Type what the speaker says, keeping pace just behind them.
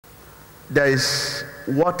there is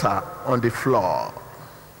water on the floor,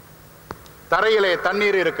 தரையிலே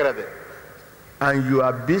தண்ணீர் இருக்கிறது, and you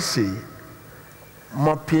are busy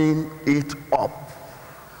mopping it up,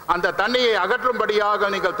 அந்த தண்ணியை அகற்றும்படியாக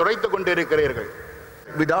நீங்கள் துடைத்துக் கொண்டிருக்கிறீர்கள்,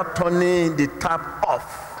 without turning the tap off,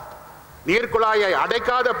 நீர்க்குழாயை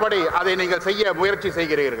அடைக்காதபடி அதை நீங்கள் செய்ய முயற்சி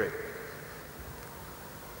செய்கிறீர்கள்.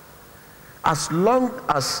 as long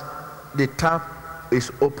as the tap is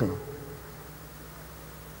open,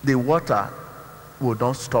 the water will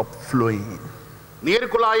not stop flowing.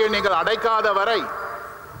 நீர்க்குழாயை நீங்கள் அடைக்காத வரை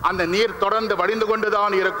அந்த நீர் தொடர்ந்து வடிந்து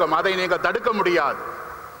கொண்டுதான் இருக்கும், அதை நீங்கள் தடுக்க முடியாது.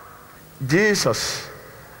 Jesus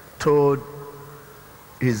told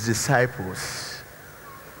his disciples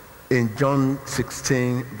in John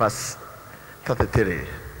 16 verse 33,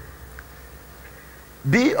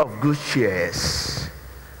 be of good cheer,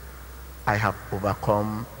 I have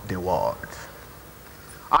overcome the world.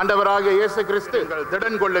 ஆண்டவராகிய இயேசு கிறிஸ்து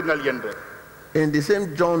திடன் கொள்ளுங்கள் என்று. In the same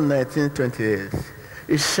John 19:28,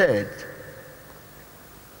 he said,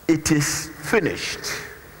 it is finished.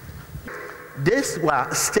 These were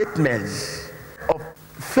statements of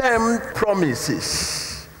firm promises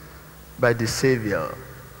by the Savior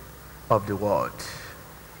of the world.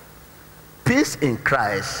 Peace in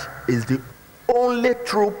Christ is the only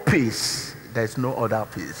true peace. There is no other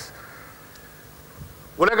peace.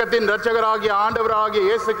 உலகத்தின் இரட்சகராகிய ஆண்டவராகிய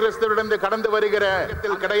இயேசு கிறிஸ்துவிலிருந்து கடந்து வருகிற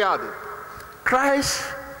கிடையாது. Christ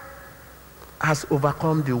has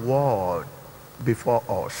overcome the world before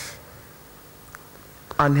us,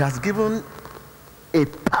 and he has given a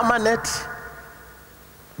permanent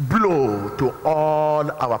blow to all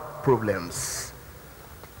our problems.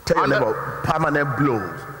 Tell your neighbor, permanent blow.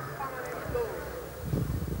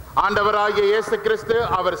 ஆண்டவராகிய இயேசு கிறிஸ்து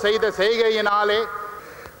அவர் செய்த செய்கையினாலே.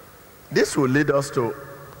 This will lead us to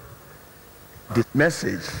the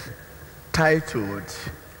message titled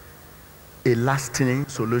A Lasting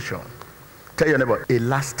Solution. Tell your neighbor, a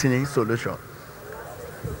lasting solution.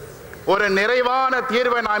 ஒரு நிறைவான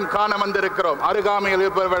தீர்வை நாம் காண வந்திருக்கிறோம். அருகாமையில்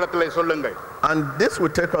இருப்பவர்களிடத்திலே சொல்லுங்கள். And this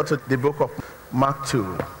will take us to the book of Mark 2.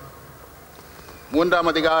 மூன்றாம்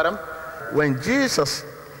அதிகாரம். When Jesus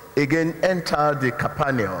again entered the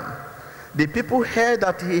Capernaum, the people heard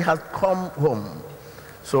that he had come home.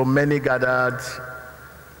 So many gathered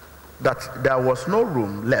that there was no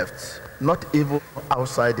room left, not even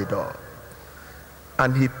outside the door.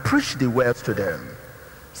 And he preached the word to them.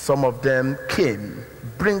 Some of them came,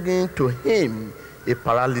 bringing to him a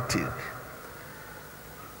paralytic,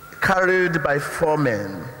 carried by 4 men.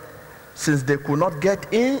 Since they could not get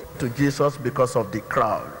in to Jesus because of the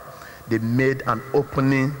crowd, they made an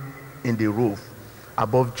opening in the roof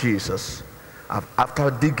above Jesus. After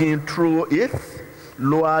digging through it,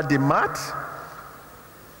 lowered the mat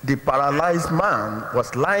the paralyzed man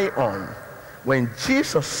was lying on. When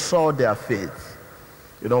Jesus saw their faith,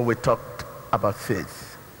 you know, we talked about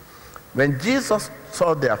faith. When Jesus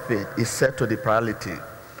saw their faith, he said to the paralytic,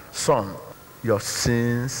 son, your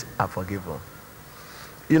sins are forgiven.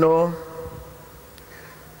 You know,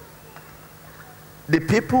 the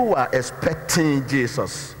people were expecting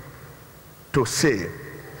Jesus to say,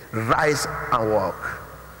 rise and walk.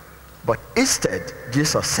 But instead,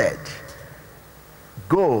 Jesus said,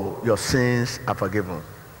 go, your sins are forgiven.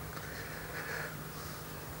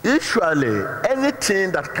 Usually,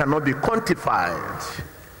 anything that cannot be quantified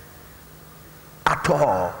at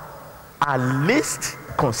all are least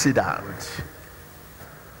considered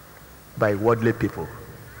by worldly people.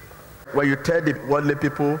 When you tell the worldly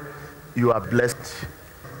people you are blessed,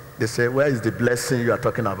 they say, where is the blessing you are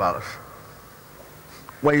talking about?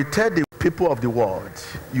 When you tell the people of the world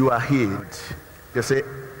you are healed, they say,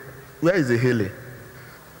 where is the healing?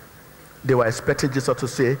 They were expecting Jesus to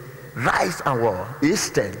say, rise and walk.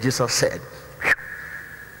 Instead, Jesus said,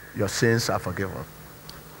 your sins are forgiven.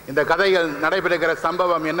 இந்த கதையில் நடைபெறுகிற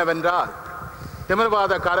சம்பவம் என்னவென்றால்,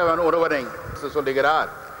 திமிர்வாதக்காரன் ஒருவனை சொல்லுகிறார்,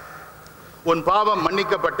 உன் பாவம்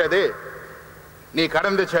மன்னிக்கப்பட்டது, நீ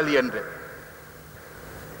கடந்து செல் என்று.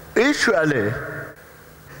 Usually,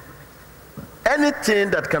 anything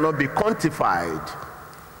that cannot be quantified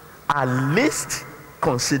are least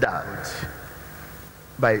considered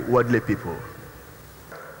by worldly people.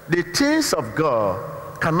 The things of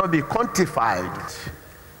God cannot be quantified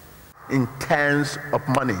in terms of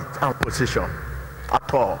money and position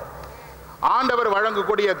at all. ஆண்டவர்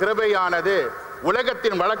வழங்கக்கூடிய கிருபையானது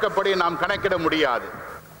உலகத்தின் வழக்கப்படி நாம் கணக்கிட முடியாது.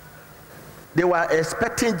 They were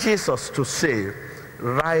expecting Jesus to say,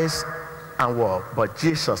 rise and walk, but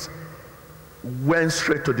Jesus went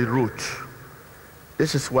straight to the root.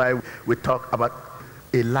 This is why we talk about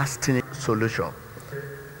a lasting solution.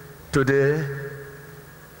 Today,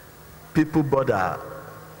 people bother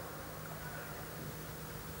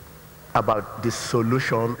about the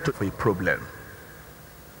solution to a problem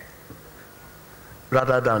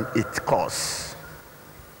rather than its cause.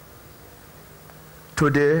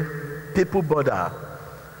 Today, people bother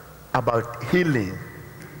about healing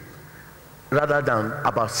rather than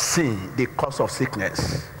about seeing the cause of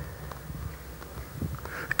sickness.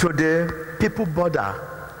 Today, people bother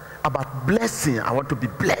about blessing. I want to be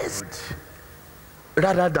blessed,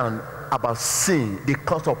 rather than about seeing the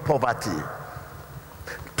cause of poverty.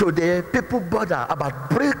 Today, people bother about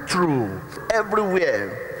breakthrough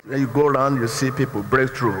everywhere. When you go around, you see people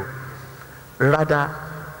breakthrough, rather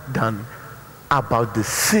than about the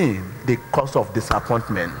seeing the cause of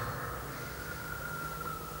disappointment.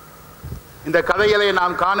 இந்த கதையிலே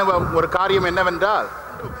நாம் காணும் ஒரு காரியம் என்னவென்றால்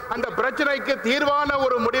அந்த பிரச்சனைக்கு தீர்வான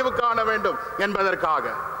ஒரு முடிவு காண வேண்டும் என்பதற்காக.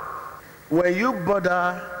 When you bother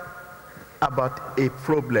about a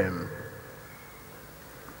problem,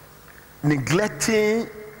 neglecting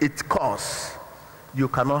its cause, you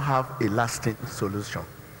cannot have a lasting solution.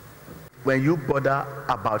 When you bother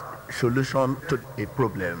about solution to a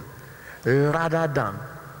problem rather than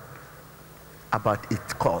about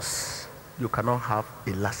its cause, you cannot have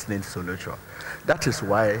a lasting solution. That is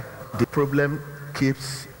why the problem keeps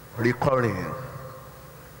recurring.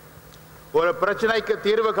 ஒரு பிரச்சனைக்கு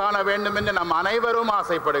தீர்வு காண வேண்டும் என்று நாம் அனைவரும்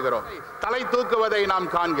ஆசைப்படுகிறோம். தலை தூக்குவதை நாம்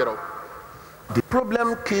காண்கிறோம். The problem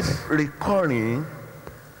keeps recurring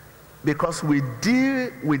because we deal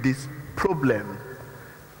with this problem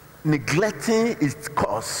neglecting its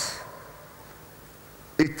cause,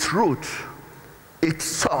 its root, its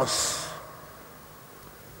source.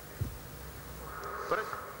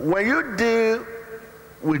 When you deal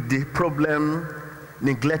with the problem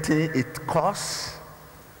neglecting its cause,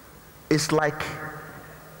 it's like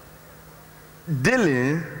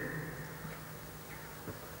dealing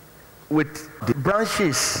with the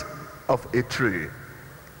branches of a tree,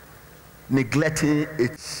 neglecting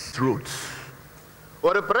its roots.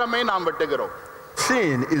 ஒரு பிரமை நாம் வெட்டுகிறோம்.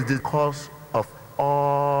 Sin is the cause of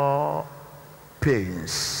all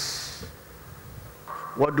pains.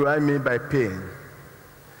 What do I mean by pain?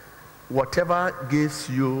 Whatever gives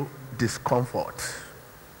you discomfort.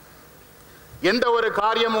 எந்த ஒரு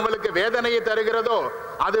காரியம் உங்களுக்கு வேதனையை தருகிறதோ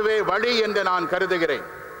அதுவே வலி என்று நான் கருதுகிறேன்.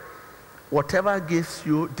 Whatever gives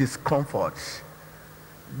you discomfort,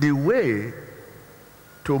 the way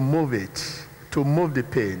to move it, to move the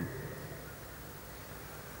pain,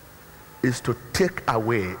 is to take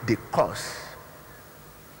away the cause.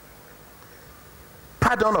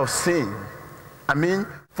 Pardon of sin,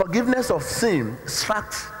 forgiveness of sin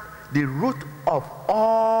extracts the root of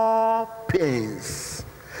all pains,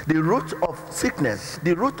 the root of sickness,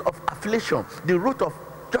 the root of affliction, the root of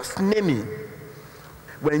just naming.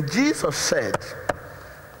 When Jesus said,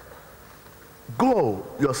 "Go,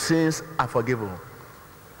 your sins are forgiven,"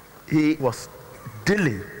 he was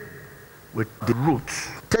dealing with the root.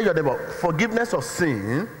 Tell your neighbor, forgiveness of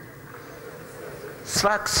sin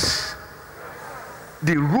extracts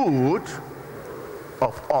the root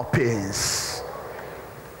of all pains.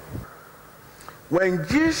 When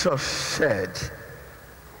Jesus said,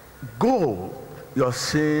 "Go, your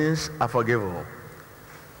sins are forgiven,"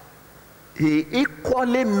 he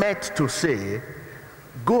equally meant to say,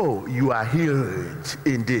 "Go, you are healed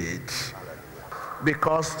indeed."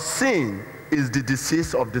 Because sin is the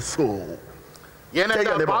disease of the soul. Tell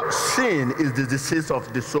your neighbor, sin is the disease of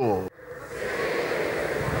the soul.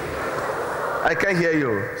 I can't hear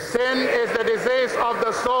you. Sin is the disease of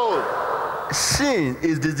the soul. Sin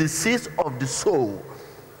is the disease of the soul.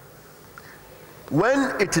 When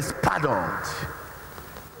it is pardoned,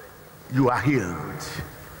 you are healed.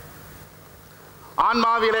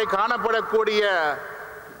 ஆன்மாவிலே காணப்படக்கூடிய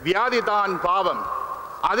வியாதி தான் பாவம்.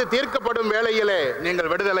 அது தீர்க்கப்படும் வேளையிலே நீங்கள்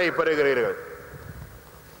விடுதலை பெறுகிறீர்கள்.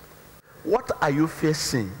 What are you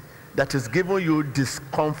facing that is giving you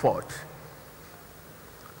discomfort?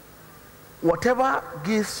 Whatever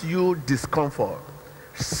gives you discomfort,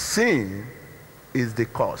 sin is the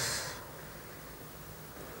cause.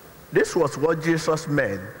 This was what Jesus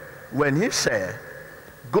meant when he said,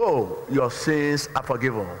 "Go, your sins are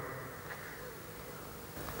forgiven."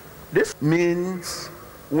 This means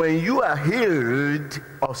when you are healed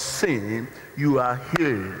of sin, you are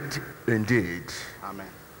healed indeed.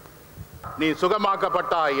 Amen. நீ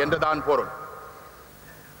சுகமாக்கப்பட்டாய் என்றுதான் பொருள்.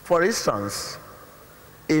 For instance,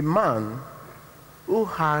 a man who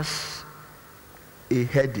has a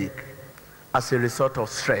headache as a result of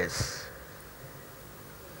stress,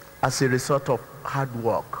 as a result of hard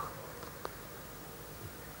work,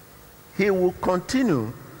 he will continue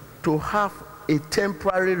to have a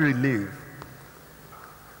temporary relief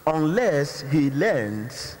unless he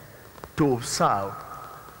learns to observe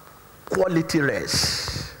quality rest.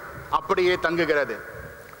 அப்படியே தங்குகிறது.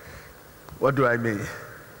 What do I mean?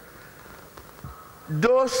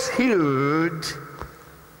 Those healed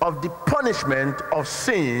of the punishment of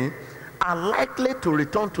sin are likely to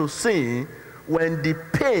return to sin when the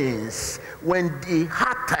pains, when the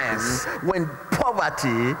hard times, when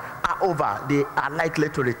poverty are over. They are likely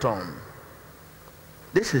to return.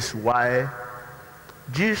 This is why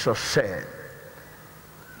Jesus said,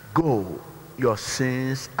 go, your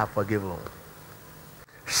sins are forgiven.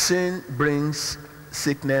 Sin brings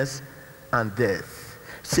sickness and death.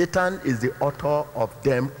 Satan is the author of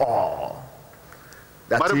them all.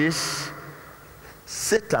 That is,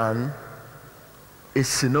 Satan is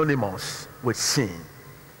synonymous with sin.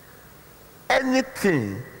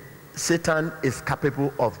 Anything Satan is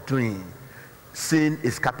capable of doing, sin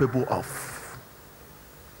is capable of.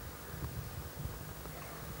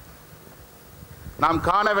 நாம்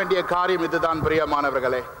காண வேண்டிய காரியம் இதுதான்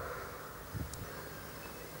பிரியமானவர்களே.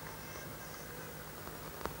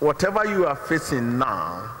 Whatever you are facing now,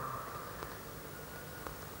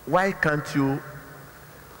 why can't you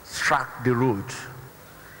strike the road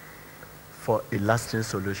for a lasting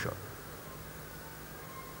solution?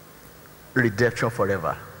 Redemption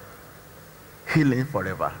forever. Healing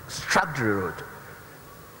forever. Strike the road.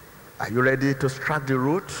 Are you ready to strike the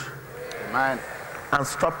road? Amen. And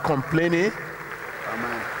stop complaining?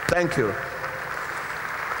 Amen. Thank you.